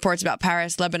the news reports about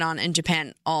Paris, Lebanon, and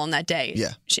Japan all on that day.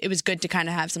 Yeah. It was good to kind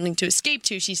of have something to escape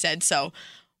to, she said. So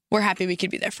we're happy we could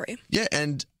be there for you. Yeah,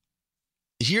 and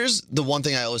here's the one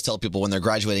thing I always tell people when they're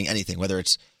graduating anything, whether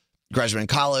it's graduating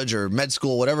college or med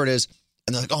school, whatever it is,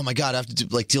 and they're like, oh my God, I have to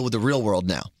deal with the real world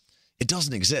now. It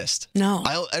doesn't exist. No.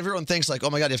 Everyone thinks like,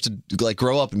 oh my God, you have to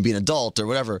grow up and be an adult or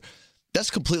whatever. That's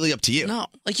completely up to you. No.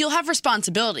 You'll have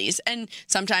responsibilities and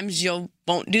sometimes you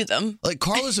won't do them. Like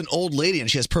Carla's an old lady and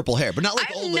she has purple hair, but not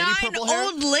like old lady purple hair. I'm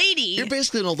not an old lady. You're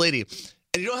basically an old lady.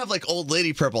 And you don't have like old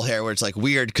lady purple hair where it's like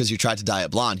weird because you tried to dye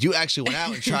it blonde. You actually went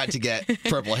out and tried to get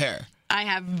purple hair.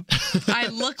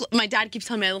 My dad keeps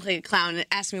telling me I look like a clown and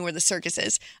asks me where the circus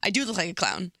is. I do look like a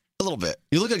clown. A little bit.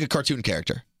 You look like a cartoon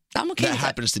character. I'm okay that with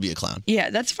happens to be a clown. Yeah,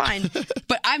 that's fine.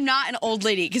 But I'm not an old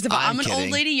lady because if I'm an old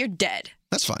lady, you're dead.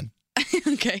 That's fine.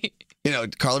 Okay. You know,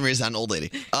 Carla Marie's not an old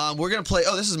lady. We're going to play.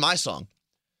 Oh, this is my song.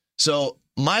 So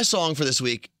my song for this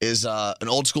week is an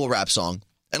old school rap song.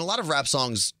 And a lot of rap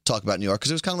songs talk about New York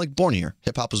because it was kind of like born here.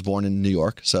 Hip hop was born in New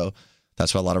York. So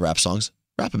that's why a lot of rap songs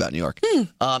rap about New York.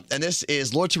 And this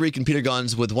is Lord Tariq and Peter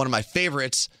Guns with one of my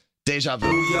favorites, Deja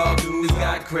Vu. New York dudes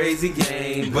got crazy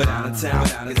game, but out of town,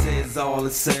 it's all the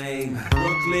same.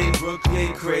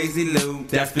 Brooklyn, crazy loot.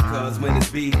 That's because when it's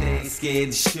beat, they ain't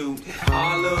scared to shoot.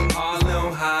 Harlem,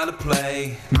 know how to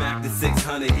play. Mac the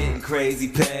 600, getting crazy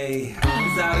pay.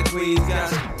 Cause out of Queens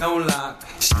got on lock.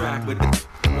 Strapped with the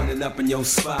running up in your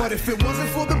spot. But if it wasn't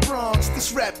for the Bronx,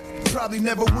 this rap probably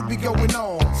never would be going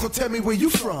on. So tell me where you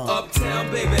from.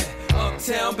 Uptown,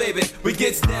 baby. We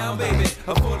gets down, baby.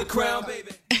 Up for the crown,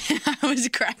 baby. I was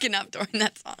cracking up during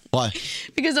that song. Why?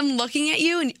 Because I'm looking at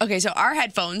you. And okay, so our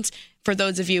headphones, for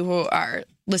those of you who are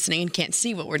listening and can't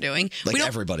see what we're doing. Like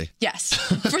everybody. Yes.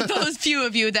 For those few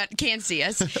of you that can't see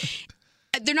us.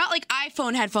 They're not like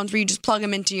iPhone headphones where you just plug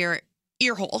them into your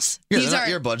ear holes. Yeah, These they're are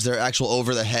not earbuds. They're actual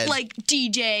over the head. like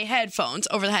DJ headphones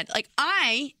over the head. Like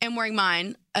I am wearing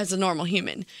mine as a normal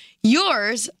human.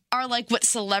 Yours are like what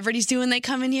celebrities do when they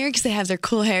come in here because they have their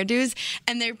cool hairdos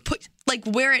and they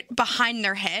wear it behind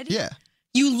their head. Yeah.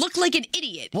 You look like an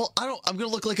idiot. Well, I'm going to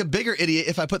look like a bigger idiot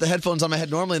if I put the headphones on my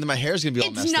head normally and then my hair's going to be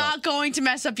all messed up. It's not going to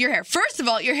mess up your hair. First of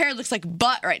all, your hair looks like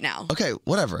butt right now. Okay,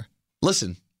 whatever.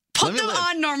 Listen. Put them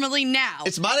on normally now.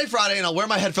 It's My Day Friday, and I'll wear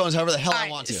my headphones however the hell All I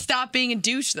right, want to. Stop being a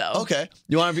douche, though. Okay.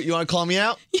 You want to call me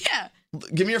out? Yeah.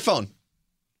 Give me your phone.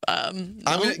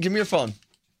 No. Give me your phone.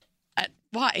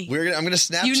 Why? I'm gonna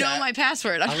Snapchat. You know my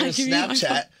password. I'm gonna not giving you my phone.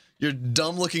 Snapchat your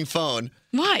dumb-looking phone.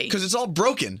 Why? Because it's all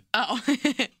broken. Oh.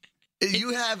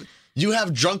 You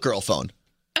have drunk girl phone.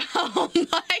 Oh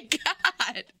my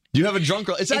God. You have a drunk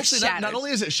girl. It's actually not shattered.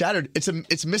 only is it shattered,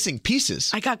 it's missing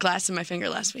pieces. I got glass in my finger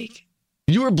last week.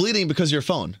 You were bleeding because of your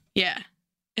phone. Yeah.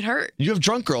 It hurt. You have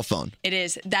drunk girl phone. It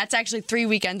is. That's actually 3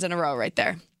 weekends in a row right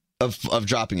there. Of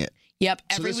dropping it. Yep.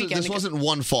 So Every weekend. This wasn't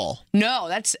one fall. No,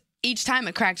 that's each time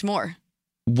it cracked more.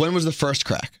 When was the first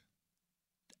crack?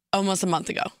 Almost a month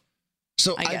ago.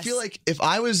 So I feel like if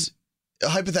I was,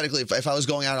 hypothetically, if I was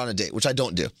going out on a date, which I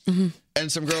don't do,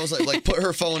 and some girls like put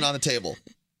her phone on the table,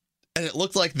 and it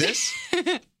looked like this,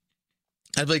 I'd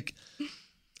be like,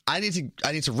 I need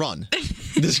to run.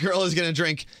 This girl is gonna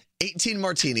drink 18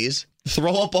 martinis,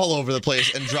 throw up all over the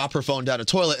place, and drop her phone down a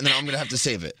toilet, and then I'm gonna have to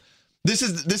save it. This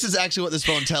is actually what this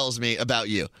phone tells me about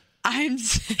you.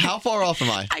 How far off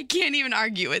am I? I can't even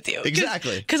argue with you.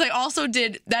 Exactly. Because I also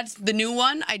did, that's the new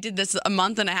one. I did this a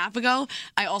month and a half ago.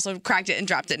 I also cracked it and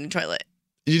dropped it in the toilet.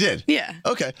 You did? Yeah.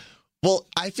 Okay. Well,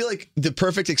 I feel like the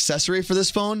perfect accessory for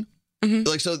this phone,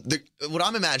 what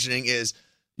I'm imagining is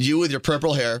you with your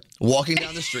purple hair walking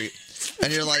down the street,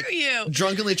 and you're like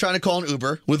drunkenly trying to call an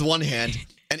Uber with one hand,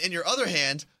 and in your other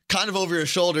hand, kind of over your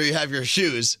shoulder, you have your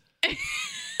shoes.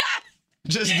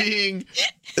 Just being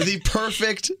the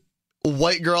perfect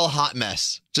white girl hot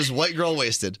mess. Just white girl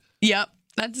wasted. Yep.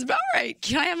 That's about right.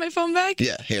 Can I have my phone back?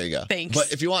 Yeah, here you go. Thanks.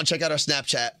 But if you want, check out our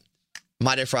Snapchat.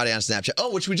 My Day Friday on Snapchat.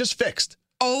 Oh, which we just fixed.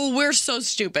 Oh, we're so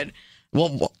stupid.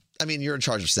 Well, I mean, you're in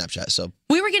charge of Snapchat, so.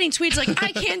 We were getting tweets like,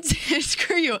 I can't,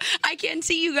 screw you. I can't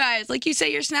see you guys. Like, you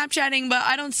say you're Snapchatting, but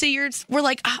I don't see yours. We're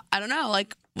like, I don't know.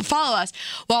 Like, follow us.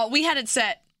 Well, we had it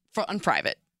set on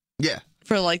private. Yeah.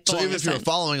 For like the So even if you were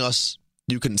following us,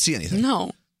 you couldn't see anything.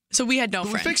 No. So we had no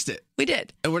But friends. we fixed it. We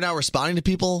did. And we're now responding to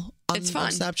people on, It's fun.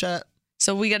 on Snapchat.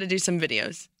 So we got to do some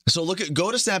videos. So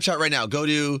go to Snapchat right now. Go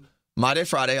to My Day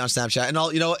Friday on Snapchat. And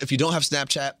you know what? If you don't have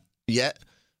Snapchat yet,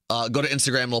 go to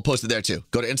Instagram. We'll post it there too.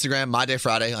 Go to Instagram, My Day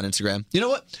Friday on Instagram. You know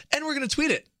what? And we're going to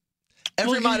tweet it.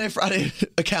 Every My Day Friday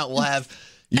account will have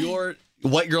your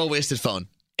white girl wasted phone.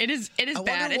 It is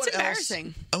bad. It's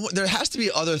embarrassing. There has to be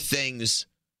other things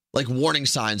like warning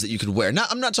signs that you could wear.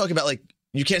 I'm not talking about like,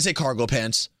 you can't say cargo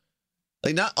pants.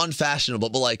 Like not unfashionable,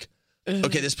 but like,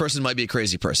 okay, this person might be a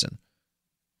crazy person.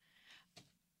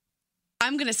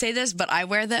 I'm going to say this, but I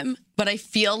wear them. But I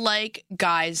feel like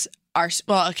guys are,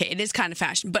 well, okay, it is kind of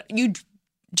fashion. But you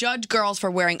judge girls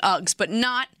for wearing Uggs, but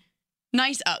not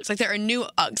nice Uggs. Like there are new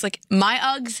Uggs. Like my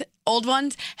Uggs, old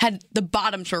ones, had the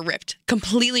bottoms were ripped.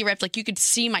 Completely ripped. Like you could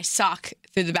see my sock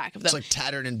through the back of them. It's like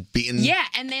tattered and beaten. Yeah,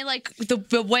 and they like,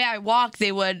 the way I walk,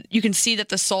 you can see that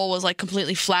the sole was like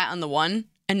completely flat on the one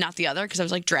and not the other because I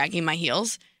was like dragging my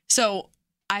heels. So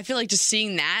I feel like just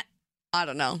seeing that, I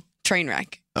don't know, train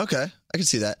wreck. Okay, I can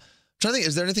see that. I'm trying to think,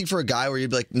 is there anything for a guy where you'd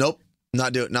be like, nope,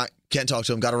 can't talk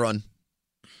to him, gotta run?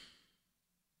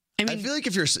 I feel like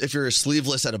if you're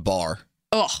sleeveless at a bar.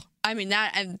 Oh, I mean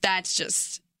that's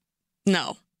just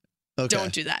no. Okay.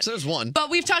 Don't do that. So there's one. But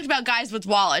we've talked about guys with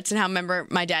wallets and how, remember,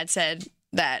 my dad said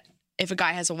that if a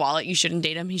guy has a wallet, you shouldn't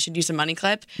date him. He should use a money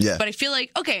clip. Yeah. But I feel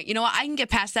like, okay, you know what? I can get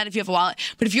past that if you have a wallet.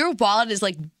 But if your wallet is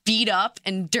like beat up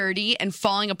and dirty and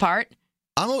falling apart.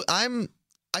 I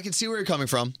can see where you're coming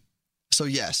from. So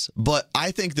yes, but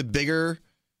I think the bigger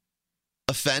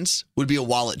offense would be a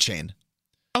wallet chain.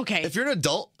 Okay. If you're an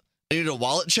adult and you need a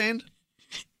wallet chain,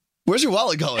 where's your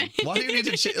wallet going? Why do you need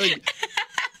to like?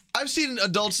 I've seen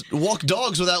adults walk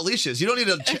dogs without leashes. You don't need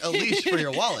a leash for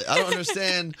your wallet. I don't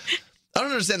understand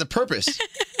the purpose.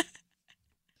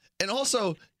 And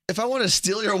also, if I want to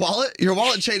steal your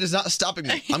wallet chain is not stopping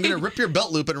me. I'm going to rip your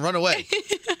belt loop and run away.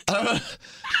 I don't know.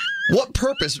 What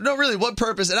purpose? No, really, what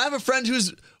purpose? And I have a friend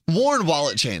who's worn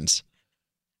wallet chains.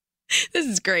 This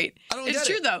is great. It's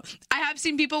true, though. I have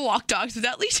seen people walk dogs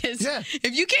without leashes. Yeah.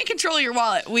 If you can't control your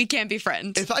wallet, we can't be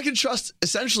friends. If I can trust,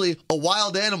 essentially, a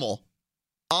wild animal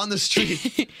on the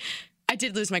street. I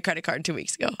did lose my credit card 2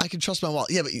 weeks ago. I can trust my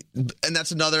wallet. Yeah, and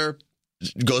that's another,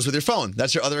 goes with your phone.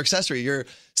 That's your other accessory. You're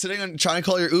sitting trying to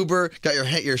call your Uber,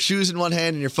 got your shoes in one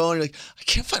hand and your phone. You're like, I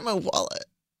can't find my wallet.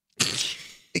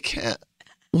 I can't.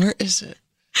 Where is it?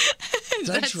 Did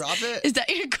I drop it? Is that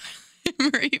your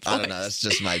Marie voice? I don't know. That's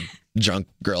just my drunk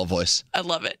girl voice. I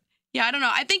love it. Yeah, I don't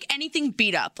know. I think anything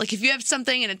beat up. Like if you have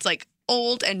something and it's like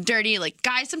old and dirty, like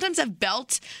guys sometimes have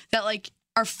belts that like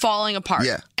are falling apart.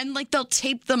 Yeah. And like they'll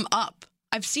tape them up.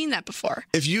 I've seen that before.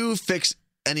 If you fix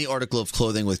any article of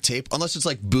clothing with tape, unless it's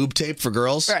like boob tape for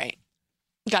girls. Right.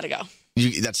 Gotta go.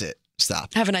 That's it.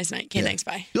 Stop. Have a nice night. Okay, thanks.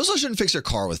 Bye. You also shouldn't fix your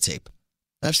car with tape.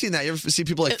 I've seen that. You ever see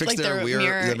people like fix Like their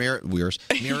their mirrors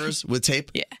with tape?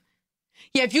 Yeah.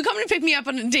 Yeah, if you come to pick me up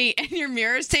on a date and your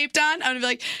mirror's taped on, I'm going to be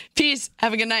like, peace,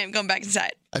 have a good night, I'm going back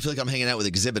inside. I feel like I'm hanging out with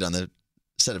Exhibit on the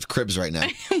set of Cribs right now.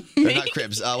 Or not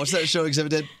Cribs. What's that show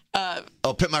Exhibit did?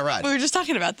 Pimp My Ride. We were just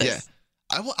talking about this.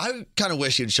 Yeah. I kind of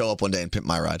wish he'd show up one day and pimp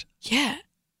my ride. Yeah,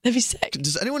 that'd be sick.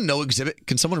 Does anyone know Exhibit?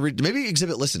 Can someone read? Maybe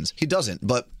Exhibit listens. He doesn't,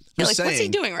 but You're just like, what's he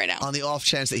saying, doing right now? On the off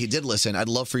chance that he did listen, I'd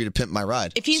love for you to pimp my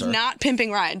ride. If he's sir. not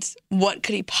pimping rides, what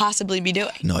could he possibly be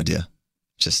doing? No idea.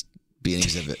 Just be an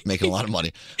Exhibit, making a lot of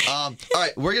money. All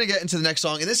right, we're going to get into the next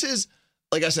song. And this is,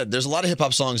 like I said, there's a lot of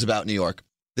hip-hop songs about New York.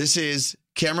 This is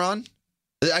Cameron.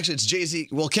 Actually, it's Jay-Z.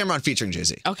 Well, Cameron featuring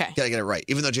Jay-Z. Okay. Got to get it right,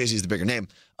 even though Jay-Z is the bigger name.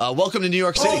 Welcome to New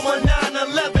York City. Over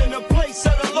 9/11, a place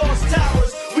of the lost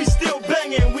towers. We still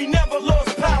banging, we never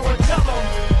lost power. Tell them.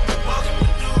 Welcome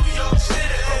to New York City.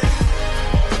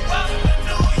 Welcome to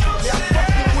New York City.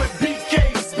 Yeah, with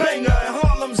BK's banger and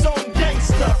Harlem's own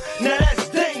gangster. Now that's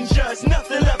dangerous,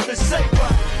 nothing left to say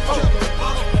but. Welcome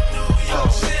to New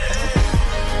York City.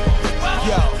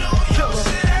 Yo,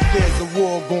 there's a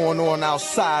war going on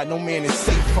outside. No man is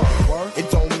safe from.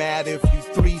 It don't matter if you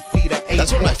 3 feet or 8.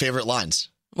 That's one of my favorite lines.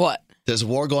 What? There's a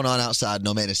war going on outside.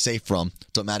 No man is safe from.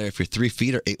 Don't matter if you're 3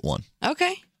 feet or 8'1".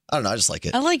 Okay. I don't know. I just like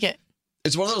it. I like it.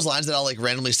 It's one of those lines that I'll like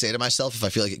randomly say to myself if I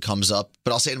feel like it comes up,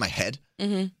 but I'll say it in my head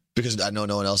because I know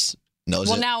no one else knows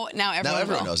it. Well, now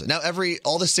everyone knows it. Now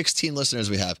all the 16 listeners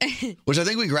we have, which I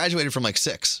think we graduated from like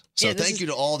 6. So Yeah, thank you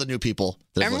to all the new people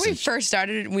that have Remember when we listened. first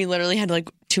started, we literally had like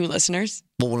 2 listeners?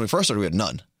 Well, when we first started, we had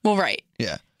none. Well, right.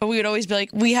 Yeah. But we would always be like,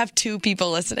 we have 2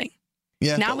 people listening.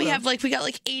 Yeah. Now but we whatever. got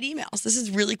like 8 emails. This is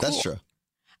really cool. That's true.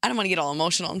 I don't want to get all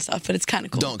emotional and stuff, but it's kind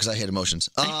of cool. Don't, because I hate emotions.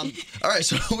 All right,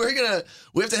 so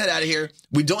we have to head out of here.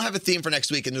 We don't have a theme for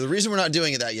next week, and the reason we're not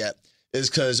doing that yet is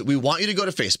because we want you to go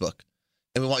to Facebook,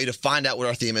 and we want you to find out what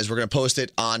our theme is. We're going to post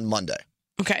it on Monday.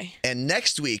 Okay. And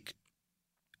next week,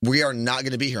 we are not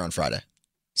going to be here on Friday.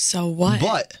 So what?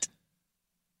 But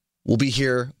we'll be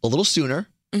here a little sooner.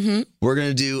 Mm-hmm. We're going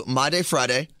to do My Day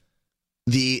Friday,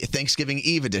 the Thanksgiving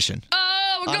Eve edition.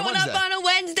 Oh, we're going up on a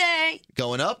Wednesday.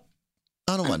 Going up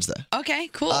on a Wednesday. Okay,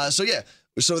 cool.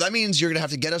 So that means you're going to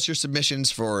have to get us your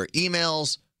submissions for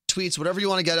emails, tweets, whatever you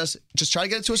want to get us. Just try to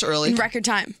get it to us early. In record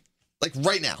time. Like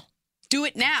right now. Do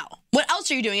it now. What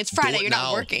else are you doing? It's Friday. You're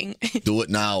not working. Do it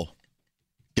now.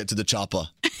 Get to the chopper.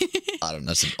 I don't know.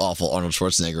 That's an awful Arnold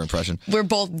Schwarzenegger impression. We're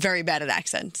both very bad at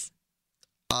accents.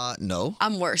 No.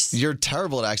 I'm worse. You're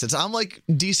terrible at accents. I'm like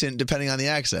decent depending on the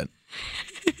accent.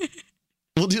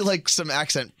 We'll do like some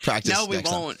accent practice. No, we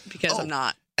next won't time. because I'm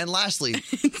not. And lastly,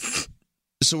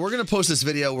 so we're going to post this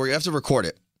video where you have to record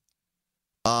it.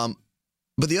 But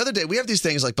the other day, we have these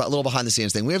things like a little behind the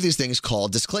scenes thing. We have these things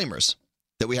called disclaimers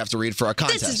that we have to read for our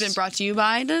contest. This has been brought to you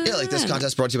by... Yeah, like this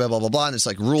contest brought to you by blah, blah, blah. And it's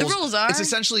like rules. The rules are... It's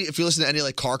essentially, if you listen to any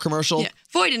like car commercial. Yeah.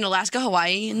 Void in Alaska,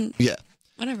 Hawaii, and... Yeah.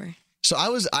 Whatever. So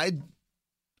I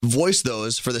voiced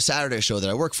those for the Saturday show that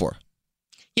I work for.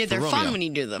 Yeah, they're Romeo. fun when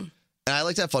you do them. And I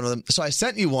like to have fun with them. So I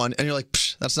sent you one, and you're like,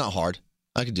 Psh, that's not hard.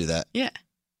 I could do that. Yeah.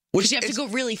 Because you have to go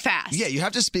really fast. Yeah, you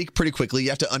have to speak pretty quickly. You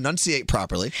have to enunciate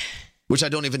properly, which I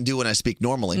don't even do when I speak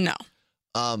normally. No.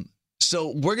 So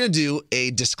we're going to do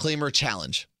a disclaimer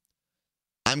challenge.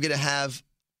 I'm going to have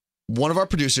one of our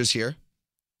producers here,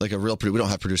 like a real producer. We don't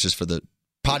have producers for the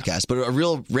podcast, but a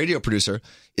real radio producer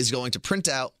is going to print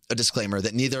out a disclaimer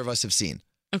that neither of us have seen.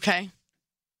 Okay.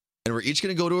 And we're each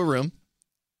going to go to a room,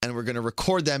 and we're going to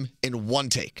record them in one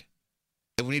take.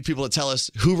 And we need people to tell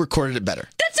us who recorded it better.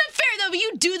 That's not fair, though, but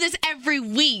you do this every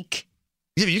week.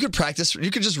 Yeah, but you could practice.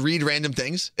 You could just read random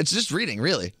things. It's just reading,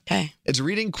 really. Okay. It's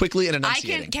reading quickly and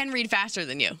enunciating. I can read faster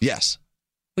than you. Yes.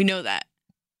 We know that.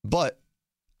 But,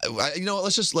 you know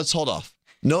what? Let's hold off.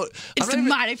 No, it's the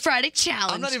Mighty Friday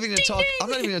challenge. I'm not even going to talk. I'm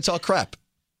not even going to talk crap.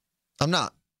 I'm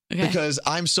not. Okay. Because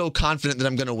I'm so confident that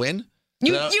I'm going to win.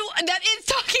 That is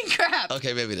talking crap.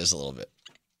 Okay, maybe it is a little bit.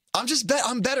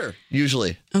 I'm better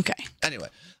usually. Okay. Anyway,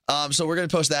 so we're going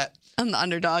to post that. I'm the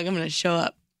underdog. I'm going to show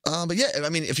up. But yeah, I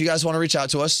mean, if you guys want to reach out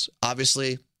to us,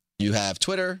 obviously you have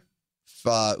Twitter.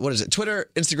 What is it? Twitter,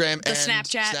 Instagram, and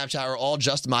Snapchat are all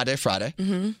just My Day Friday.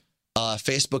 Mm-hmm.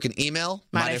 Facebook and email,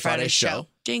 My Day Friday Show.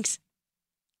 Jinx.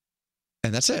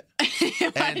 And that's it.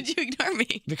 Why did you ignore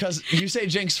me? Because you say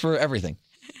jinx for everything.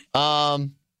 Oh,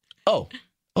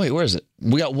 wait, where is it?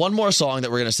 We got one more song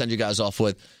that we're going to send you guys off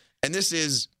with. And this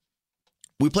is,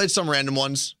 we played some random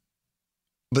ones,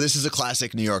 but this is a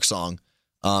classic New York song.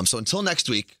 So until next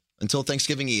week, until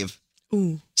Thanksgiving Eve,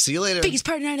 Ooh. See you later. Biggest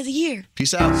party night of the year.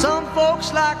 Peace out. Some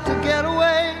folks like to get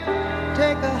away,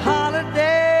 take a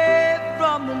holiday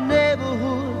from the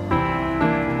neighborhood.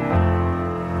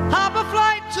 Hop a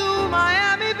flight to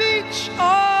Miami Beach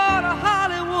or to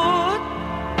Hollywood.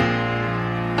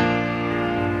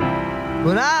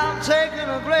 But I'm taking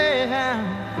a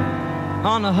Greyhound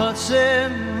on the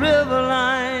Hudson River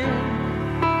line.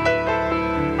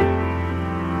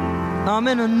 I'm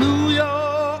in a New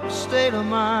York state of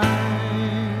mind.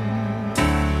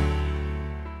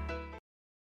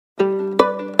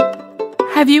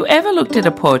 Have you ever looked at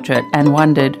a portrait and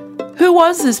wondered, who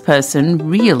was this person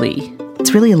really?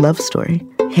 It's really a love story.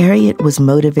 Harriet was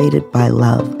motivated by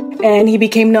love. And he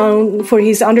became known for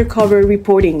his undercover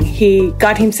reporting. He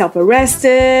got himself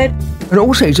arrested. And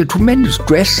also he's a tremendous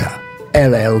dresser.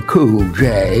 LL Cool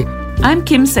J. I'm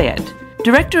Kim Sayed,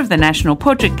 Director of the National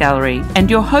Portrait Gallery and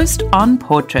your host on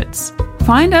Portraits.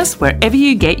 Find us wherever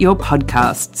you get your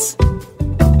podcasts.